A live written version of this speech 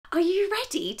Are you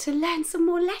ready to learn some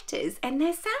more letters and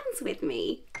their sounds with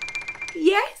me?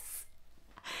 Yes?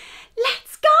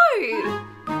 Let's go!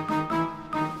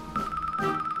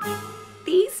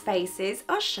 These faces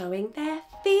are showing their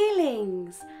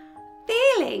feelings.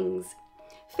 Feelings.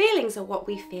 Feelings are what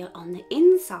we feel on the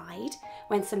inside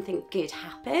when something good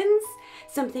happens,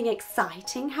 something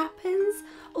exciting happens,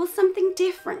 or something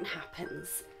different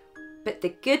happens. But the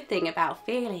good thing about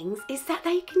feelings is that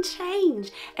they can change,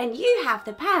 and you have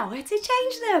the power to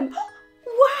change them.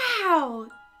 Wow!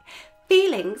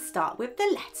 Feelings start with the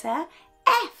letter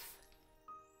F.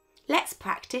 Let's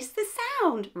practice the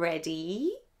sound.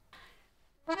 Ready?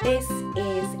 This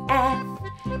is F.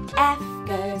 F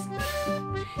goes.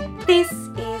 This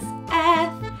is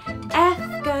F.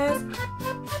 F goes.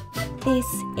 This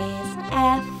is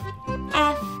F.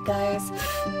 F goes.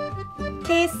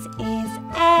 This is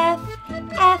F.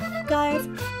 F goes.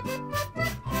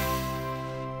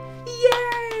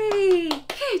 Yay!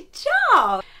 Good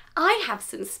job! I have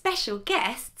some special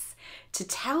guests to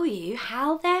tell you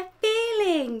how they're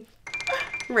feeling.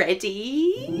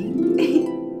 Ready?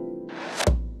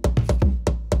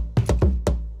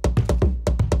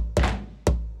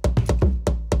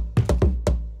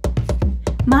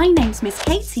 My name's Miss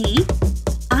Katie.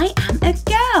 I am a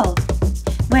girl.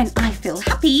 When I feel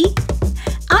happy,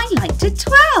 I like to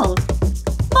twirl.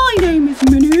 My name is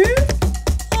Minnie.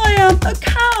 I am a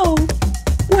cow.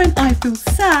 When I feel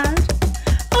sad,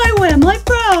 I wear my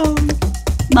brown.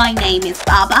 My name is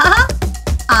Baba.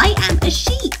 I am a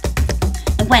sheep.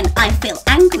 When I feel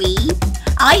angry,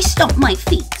 I stomp my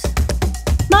feet.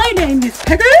 My name is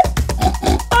Peggy.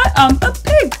 I am a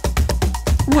pig.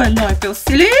 When I feel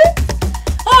silly,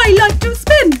 I like to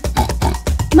spin.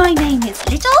 My name is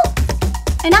Little,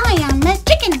 and I am a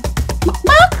chicken.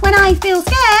 When I feel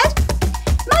scared,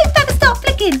 my feathers start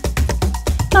flicking.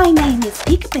 My name is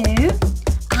Peekaboo.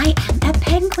 I am a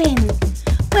penguin.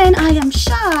 When I am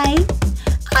shy,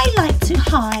 I like to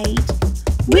hide.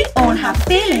 We all have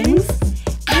feelings,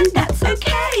 and that's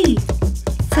okay.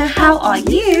 So how are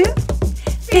you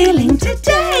feeling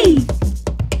today?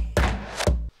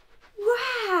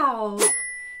 Wow!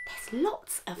 There's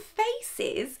lots of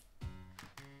faces.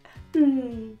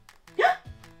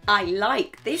 I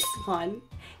like this one.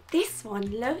 This one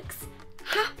looks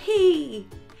happy.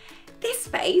 This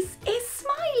face is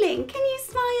smiling. Can you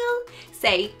smile?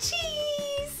 Say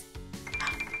cheese.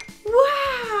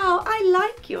 Wow, I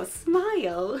like your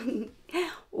smile.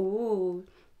 Oh,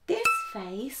 this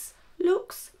face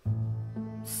looks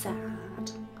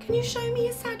sad. Can you show me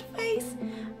a sad face?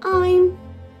 I'm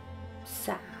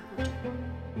sad.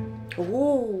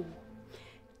 Oh,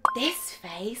 this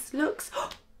face looks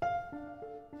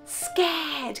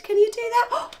scared. Can you do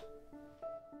that?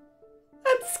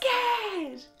 I'm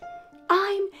scared.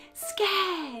 I'm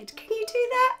scared. Can you do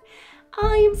that?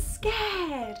 I'm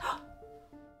scared.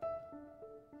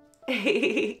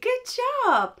 Good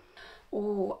job.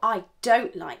 Oh, I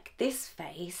don't like this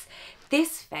face.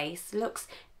 This face looks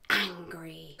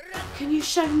angry. Can you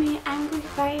show me an angry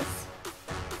face?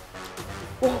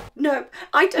 Oh, no,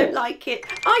 I don't like it.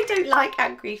 I don't like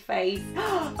angry face.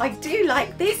 I do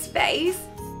like this face.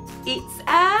 It's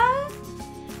a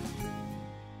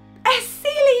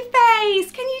silly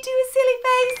face. Can you do a silly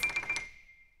face?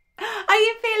 Are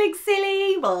you feeling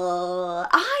silly? Well,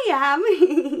 I am.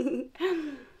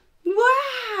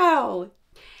 Wow.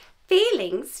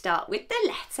 Feelings start with the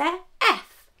letter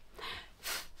F.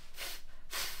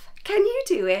 Can you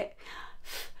do it?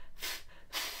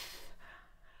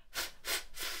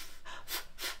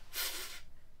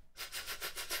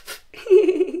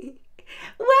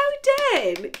 Well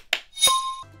done.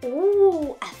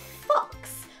 Oh, a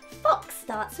fox. Fox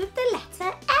starts with the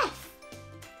letter F.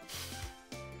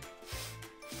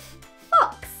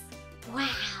 Fox.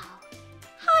 Wow.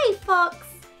 Hi, Fox.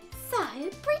 So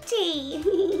pretty.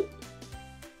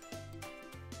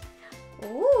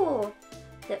 Oh,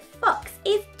 the fox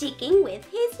is digging with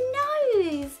his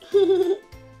nose.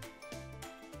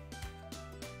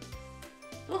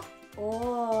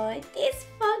 Oh, this